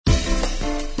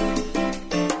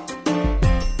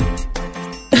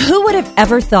would have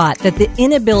ever thought that the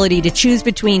inability to choose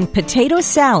between potato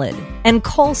salad and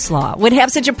coleslaw would have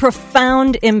such a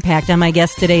profound impact on my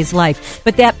guest today's life?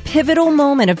 But that pivotal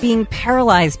moment of being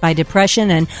paralyzed by depression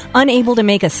and unable to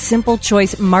make a simple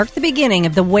choice marked the beginning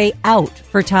of the way out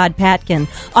for Todd Patkin,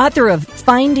 author of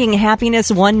Finding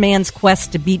Happiness, One Man's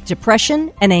Quest to Beat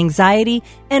Depression and Anxiety,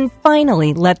 and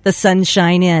finally let the sun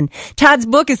shine in. Todd's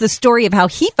book is the story of how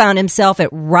he found himself at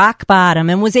rock bottom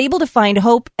and was able to find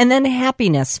hope and then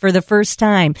happiness for the first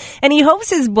time. And he hopes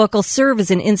his book will serve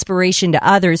as an inspiration to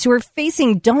others who are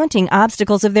facing daunting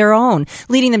obstacles of their own,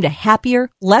 leading them to happier,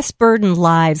 less burdened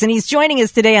lives. And he's joining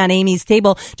us today on Amy's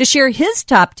Table to share his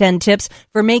top 10 tips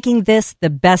for making this the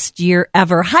best year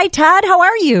ever. Hi, Todd. How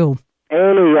are you?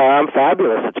 Amy, I'm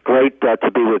fabulous. It's great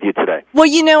to be with you today. Well,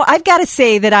 you know, I've got to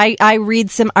say that I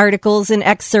read some articles and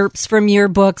excerpts from your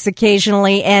books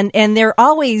occasionally, and they're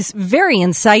always very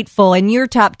insightful, and your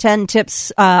top 10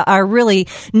 tips are really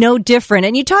no different.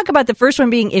 And you talk about the first one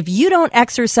being, if you don't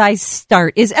exercise,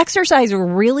 start. Is exercise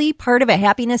really part of a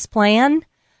happiness plan?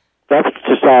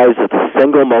 Exercise is the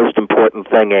single most important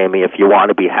thing, Amy, if you want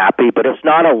to be happy, but it's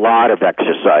not a lot of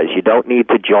exercise. You don't need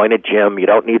to join a gym. You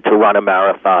don't need to run a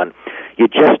marathon. You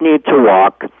just need to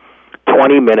walk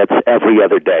 20 minutes every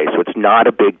other day, so it's not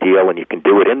a big deal, and you can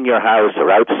do it in your house or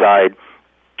outside.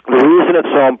 The reason it's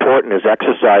so important is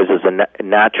exercise is a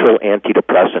natural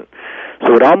antidepressant,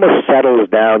 so it almost settles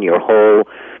down your whole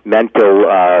mental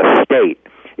state.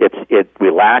 It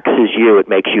relaxes you. It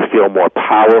makes you feel more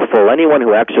powerful. Anyone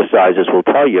who exercises will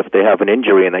tell you if they have an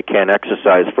injury and they can't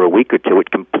exercise for a week or two, it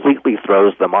completely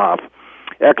throws them off.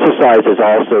 Exercise is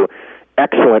also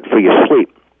excellent for your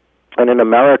sleep. And in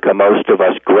America, most of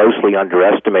us grossly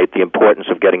underestimate the importance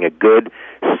of getting a good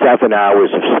 7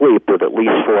 hours of sleep, with at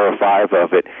least 4 or 5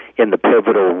 of it in the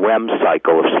pivotal REM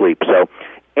cycle of sleep. So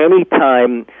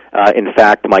anytime, in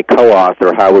fact, my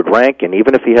co-author, Howard Rankin,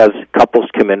 even if he has couples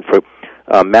come in for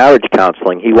marriage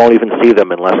counseling, he won't even see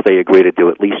them unless they agree to do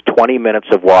at least 20 minutes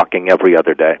of walking every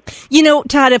other day. You know,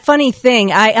 Todd, a funny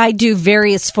thing, I do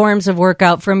various forms of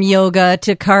workout from yoga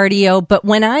to cardio, but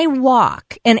when I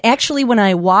walk, and actually when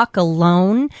I walk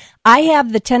alone, I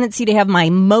have the tendency to have my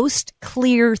most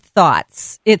clear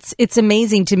thoughts. It's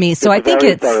amazing to me. So I think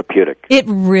it's therapeutic. It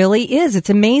really is. It's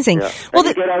amazing. Yeah. Well,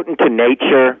 you get out into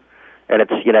nature. And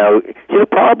it's, the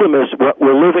problem is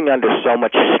we're living under so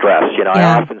much stress.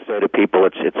 I often say to people,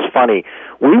 it's funny.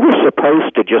 We were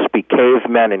supposed to just be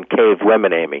cavemen and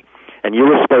cavewomen, Amy. And you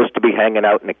were supposed to be hanging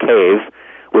out in a cave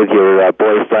with your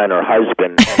boyfriend or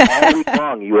husband. And all week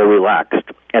long you were relaxed.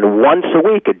 And once a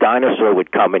week a dinosaur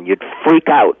would come and you'd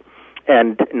freak out.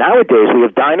 And nowadays we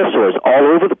have dinosaurs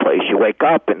all over the place. You wake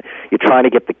up and you're trying to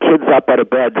get the kids up out of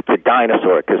bed to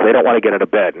dinosaur because they don't want to get out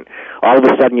of bed. And all of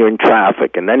a sudden you're in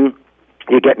traffic. And then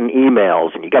you're getting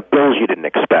emails, and you got bills you didn't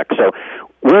expect. So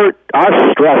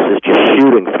our stress is just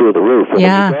shooting through the roof. When you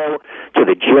go to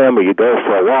the gym or you go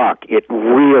for a walk, it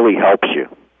really helps you.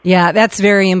 Yeah, that's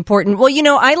very important. Well,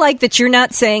 I like that you're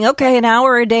not saying, okay, an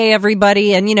hour a day,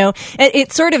 everybody. And,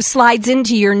 it sort of slides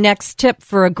into your next tip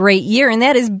for a great year, and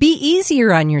that is be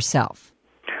easier on yourself.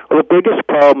 Well, the biggest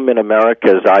problem in America,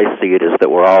 as I see it, is that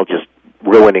we're all just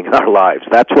ruining our lives.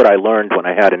 That's what I learned when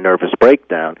I had a nervous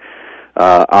breakdown.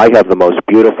 I have the most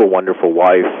beautiful, wonderful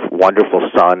wife,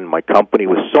 wonderful son. My company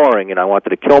was soaring, and I wanted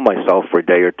to kill myself for a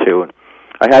day or two. And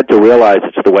I had to realize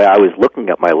it's the way I was looking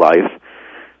at my life.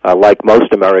 Like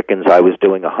most Americans, I was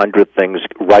doing 100 things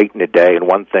right in a day and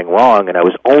one thing wrong, and I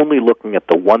was only looking at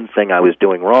the one thing I was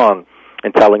doing wrong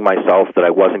and telling myself that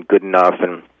I wasn't good enough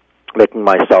and making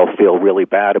myself feel really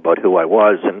bad about who I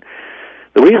was. And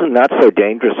the reason that's so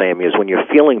dangerous, Amy, is when you're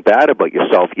feeling bad about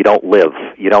yourself, you don't live.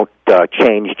 You don't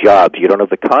change jobs. You don't have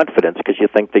the confidence because you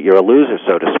think that you're a loser,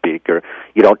 so to speak, or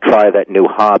you don't try that new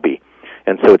hobby.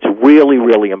 And so it's really,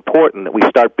 really important that we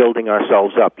start building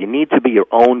ourselves up. You need to be your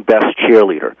own best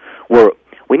cheerleader.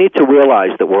 We need to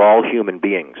realize that we're all human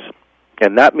beings,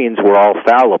 and that means we're all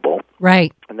fallible.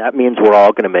 Right. And that means we're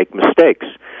all going to make mistakes.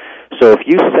 So if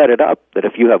you set it up that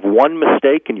if you have one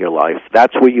mistake in your life,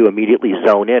 that's where you immediately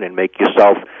zone in and make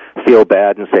yourself feel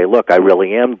bad and say, look, I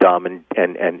really am dumb and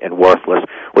worthless.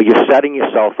 Well, you're setting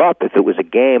yourself up, if it was a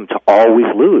game, to always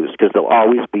lose, because there'll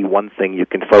always be one thing you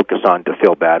can focus on to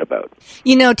feel bad about.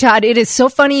 Todd, it is so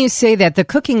funny you say that. The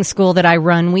cooking school that I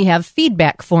run, we have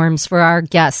feedback forms for our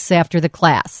guests after the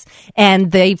class,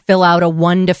 and they fill out a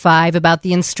 1 to 5 about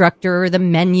the instructor or the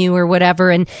menu or whatever,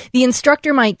 and the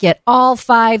instructor might get all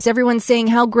 5s, everyone's saying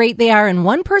how great they are, and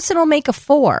one person will make a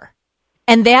 4.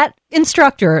 And that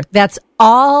instructor, that's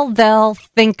all they'll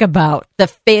think about, the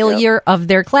failure of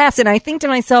their class. And I think to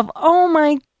myself, oh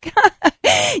my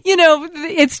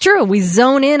It's true. We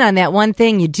zone in on that one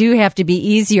thing. You do have to be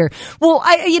easier. Well,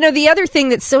 the other thing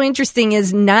that's so interesting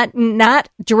is not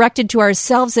directed to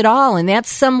ourselves at all, and that's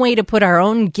some way to put our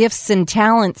own gifts and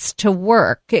talents to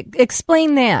work.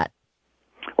 Explain that.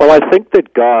 Well, I think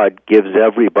that God gives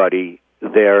everybody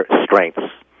their strengths.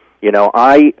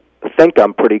 I think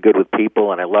I'm pretty good with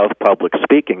people, and I love public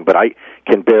speaking, but I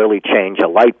can barely change a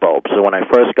light bulb. So when I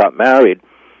first got married,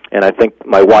 and I think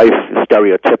my wife,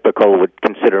 stereotypical, would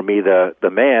consider me the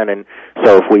man, and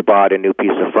so if we bought a new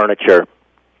piece of furniture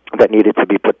that needed to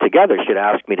be put together, she'd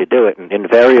ask me to do it, and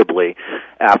invariably,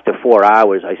 after 4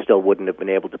 hours, I still wouldn't have been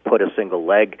able to put a single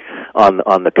leg on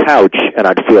the couch, and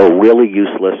I'd feel really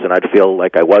useless, and I'd feel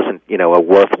like I wasn't, a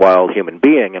worthwhile human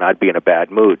being, and I'd be in a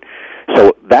bad mood.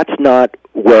 So that's not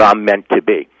where I'm meant to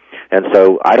be. And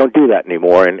so I don't do that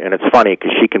anymore, and it's funny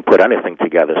because she can put anything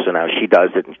together, so now she does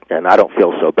it, and I don't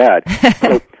feel so bad.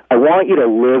 So I want you to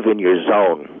live in your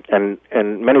zone, and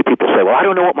many people say, well, I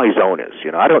don't know what my zone is,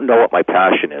 I don't know what my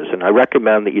passion is, and I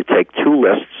recommend that you take 2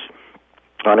 lists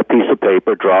on a piece of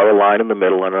paper, draw a line in the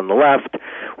middle, and on the left,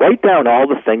 write down all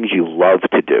the things you love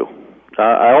to do.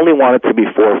 I only want it to be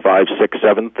 4, 5, 6,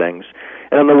 7 things,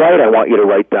 and on the right, I want you to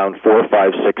write down 4,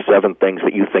 5, 6, 7 things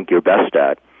that you think you're best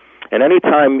at. And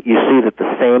anytime you see that the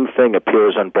same thing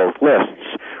appears on both lists,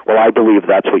 well, I believe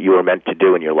that's what you were meant to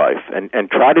do in your life. And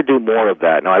try to do more of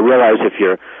that. Now, I realize if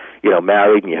you're,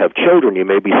 married and you have children, you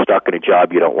may be stuck in a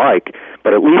job you don't like,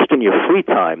 but at least in your free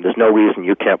time, there's no reason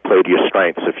you can't play to your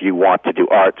strengths. If you want to do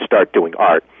art, start doing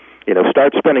art.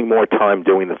 Start spending more time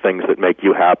doing the things that make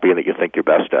you happy and that you think you're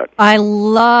best at. I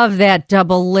love that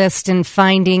double list and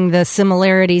finding the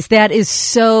similarities. That is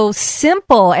so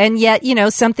simple, and yet,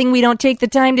 something we don't take the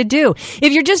time to do.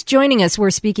 If you're just joining us,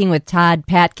 we're speaking with Todd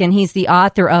Patkin. He's the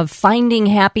author of Finding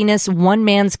Happiness, One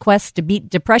Man's Quest to Beat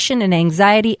Depression and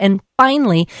Anxiety, and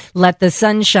finally let the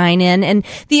sun shine in. And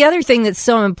the other thing that's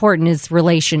so important is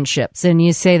relationships, and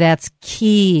you say that's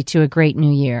key to a great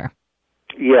new year.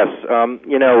 Yes,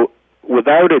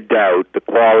 without a doubt, the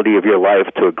quality of your life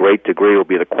to a great degree will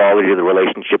be the quality of the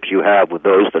relationships you have with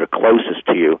those that are closest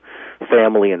to you,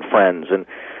 family and friends. And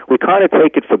we kind of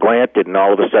take it for granted, and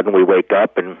all of a sudden we wake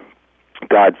up, and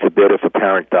God forbid if a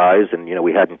parent dies, and,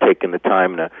 we hadn't taken the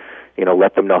time to,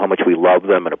 let them know how much we love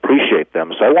them and appreciate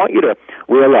them. So I want you to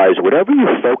realize whatever you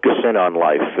focus in on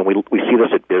life, and we see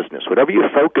this at business, whatever you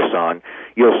focus on,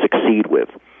 you'll succeed with.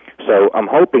 So I'm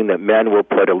hoping that men will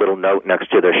put a little note next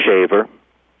to their shaver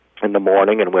in the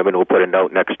morning, and women will put a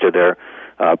note next to their,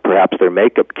 perhaps their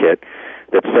makeup kit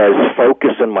that says,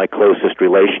 focus on my closest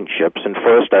relationships. And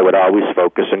first, I would always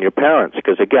focus on your parents,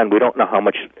 because again, we don't know how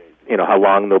much, how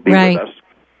long they'll be with us.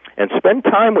 And spend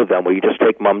time with them where you just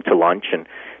take mom to lunch, and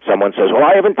someone says, well,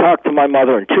 I haven't talked to my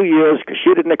mother in 2 years because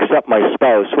she didn't accept my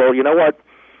spouse. Well, you know what?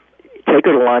 Take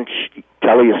her to lunch,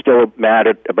 tell her you're still mad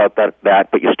about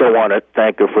that, but you still want to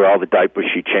thank her for all the diapers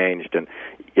she changed, and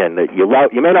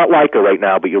you may not like her right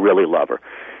now, but you really love her.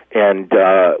 And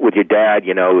with your dad,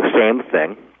 same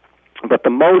thing. But the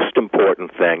most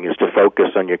important thing is to focus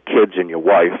on your kids and your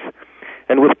wife.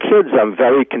 And with kids, I'm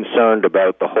very concerned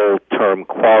about the whole term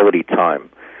quality time.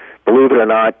 Believe it or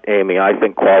not, Amy, I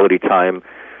think quality time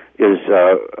is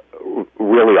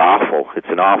really awful. It's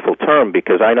an awful term,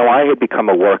 because I know I had become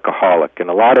a workaholic, and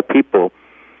a lot of people,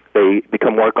 they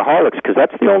become workaholics because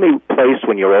that's the only place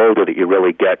when you're older that you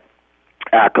really get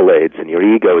accolades and your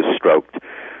ego is stroked.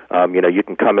 You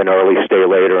can come in early, stay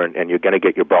later, and you're going to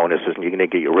get your bonuses, and you're going to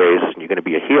get your raises, and you're going to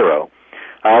be a hero.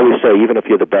 I always say, even if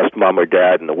you're the best mom or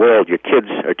dad in the world, your kids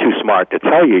are too smart to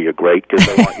tell you you're great because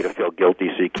they want you to feel guilty,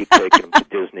 so you keep taking them to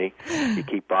Disney, you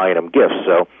keep buying them gifts.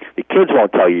 So the kids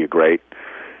won't tell you you're great.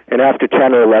 And after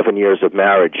 10 or 11 years of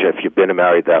marriage, if you've been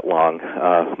married that long,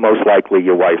 most likely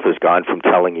your wife has gone from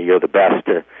telling you you're the best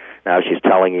to now she's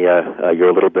telling you you're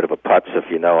a little bit of a putz, if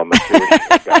you know I'm a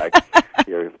Jewish guy.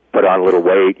 You put on a little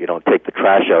weight, you don't take the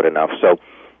trash out enough. So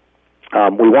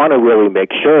we want to really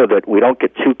make sure that we don't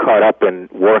get too caught up in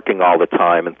working all the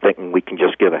time and thinking we can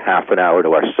just give a half an hour to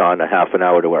our son, a half an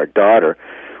hour to our daughter.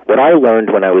 What I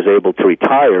learned when I was able to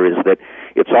retire is that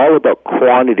it's all about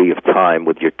quantity of time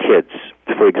with your kids.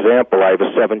 For example, I have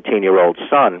a 17-year-old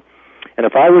son, and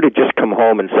if I were to just come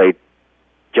home and say,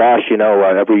 Josh,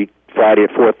 every Friday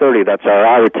at 4:30, that's our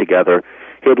hour together,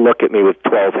 he'd look at me with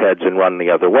 12 heads and run the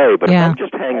other way. But if I'm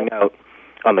just hanging out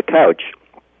on the couch,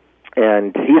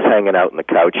 and he's hanging out on the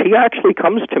couch, he actually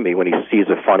comes to me when he sees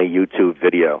a funny YouTube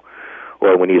video,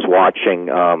 or when he's watching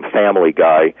Family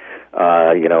Guy,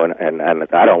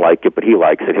 and I don't like it, but he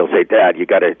likes it. He'll say, Dad, you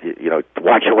got to,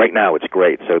 watch it right now. It's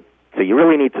great. So you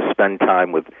really need to spend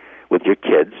time with your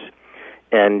kids.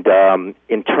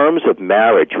 in terms of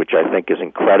marriage, which I think is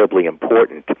incredibly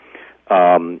important,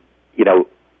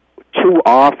 too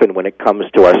often when it comes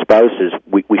to our spouses,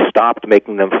 we stopped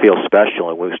making them feel special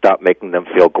and we stopped making them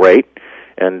feel great.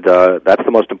 And that's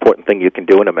the most important thing you can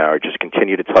do in a marriage, is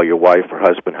continue to tell your wife or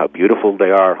husband how beautiful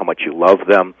they are, how much you love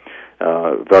them.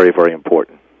 Very, very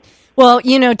important. Well,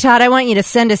 Todd, I want you to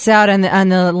send us out on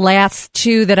the last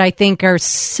two that I think are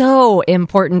so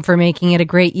important for making it a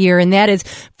great year, and that is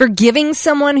forgiving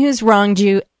someone who's wronged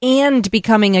you and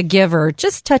becoming a giver.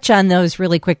 Just touch on those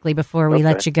really quickly before we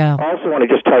let you go. I also want to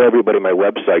just tell everybody my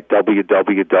website,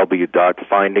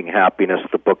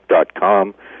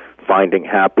 www.findinghappinessthebook.com,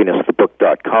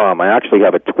 findinghappinessthebook.com. I actually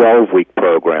have a 12-week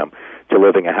program to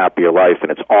living a happier life, and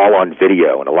it's all on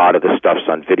video, and a lot of this stuff's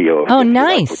on video. Oh,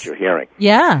 nice. Like what you're hearing.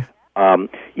 Yeah.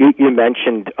 You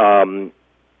mentioned, what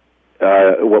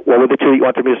were the two you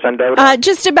wanted me to send out?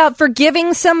 Just about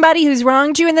forgiving somebody who's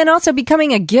wronged you and then also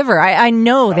becoming a giver. I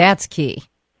know that's key.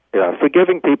 Yeah,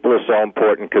 forgiving people is so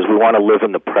important because we want to live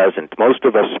in the present. Most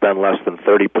of us spend less than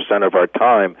 30% of our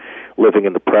time living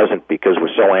in the present because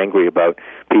we're so angry about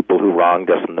people who wronged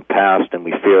us in the past and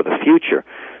we fear the future.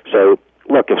 So,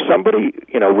 look, if somebody,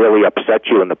 really upset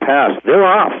you in the past, they're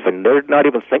off and they're not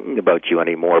even thinking about you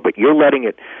anymore, but you're letting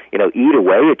it, eat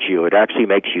away at you. It actually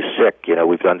makes you sick.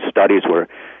 We've done studies where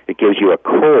it gives you a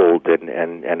cold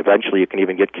and eventually you can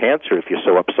even get cancer if you're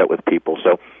so upset with people.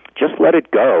 So just let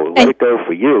it go. Let it go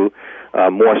for you,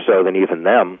 more so than even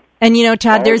them. And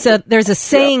Todd, there's a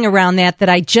saying around that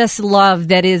I just love,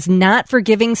 that is, not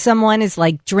forgiving someone is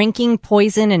like drinking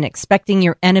poison and expecting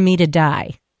your enemy to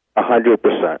die.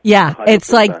 100%. Yeah, 100%.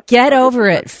 It's like, get over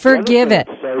it, forgive it.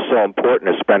 So important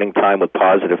is spending time with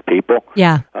positive people.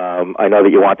 Yeah. I know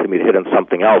that you wanted me to hit on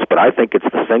something else, but I think it's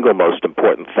the single most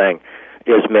important thing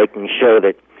is making sure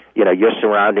that you're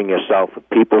surrounding yourself with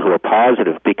people who are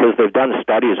positive, because they've done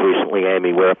studies recently,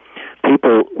 Amy, where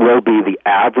people will be the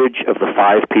average of the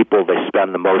 5 people they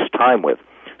spend the most time with.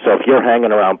 So if you're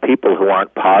hanging around people who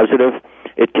aren't positive,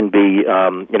 it can be,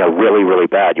 really, really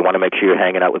bad. You want to make sure you're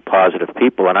hanging out with positive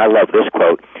people. And I love this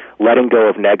quote: letting go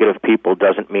of negative people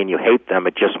doesn't mean you hate them.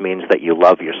 It just means that you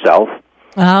love yourself.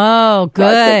 Oh, good.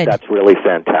 So I think that's really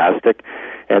fantastic.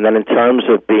 And then in terms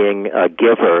of being a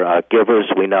giver,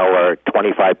 givers we know are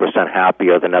 25%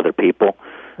 happier than other people.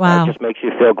 Wow. It just makes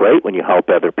you feel great when you help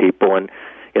other people. And,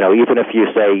 even if you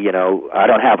say, I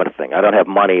don't have anything, I don't have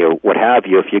money or what have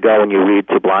you, if you go and you read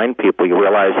to blind people, you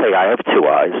realize, hey, I have 2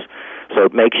 eyes. So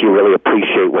it makes you really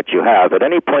appreciate what you have. At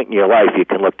any point in your life, you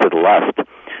can look to the left,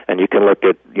 and you can look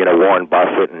at, Warren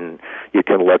Buffett, and you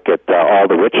can look at all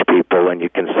the rich people, and you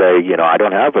can say, I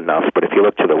don't have enough. But if you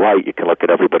look to the right, you can look at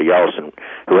everybody else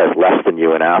who has less than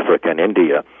you in Africa and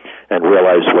India and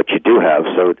realize what you do have.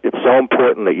 So it's so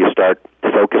important that you start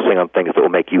focusing on things that will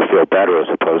make you feel better as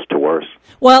opposed to worse.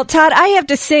 Well, Todd, I have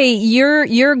to say,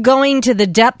 you're going to the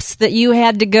depths that you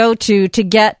had to go to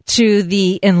get to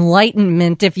the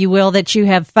enlightenment, if you will, that you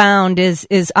have found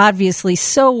is obviously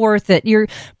so worth it. Your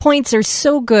points are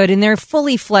so good, and they're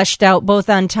fully fleshed out both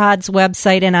on Todd's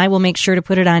website, and I will make sure to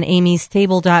put it on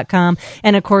amystable.com,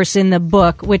 and of course in the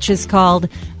book, which is called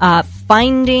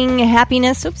Finding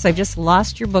Happiness. Oops, I just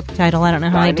lost your book title. I don't know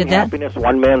how I did that. Finding Happiness,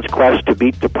 One Man's Quest to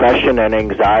Beat Depression and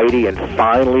Anxiety and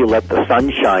Finally Let the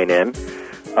Sunshine In.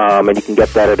 And you can get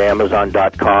that at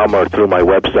Amazon.com or through my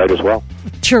website as well.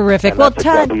 Terrific. And well, that's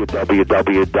Todd,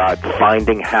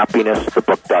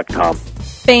 www.findinghappinessthebook.com.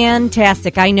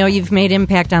 Fantastic. I know you've made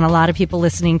impact on a lot of people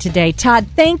listening today. Todd,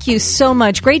 thank you so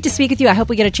much. Great to speak with you. I hope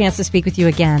we get a chance to speak with you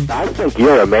again. I think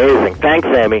you're amazing. Thanks,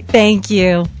 Amy. Thank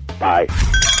you. Bye.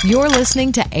 You're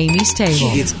listening to Amy's Table.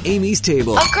 It's Amy's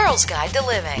Table. A Girl's Guide to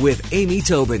Living. With Amy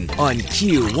Tobin on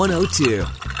Q102.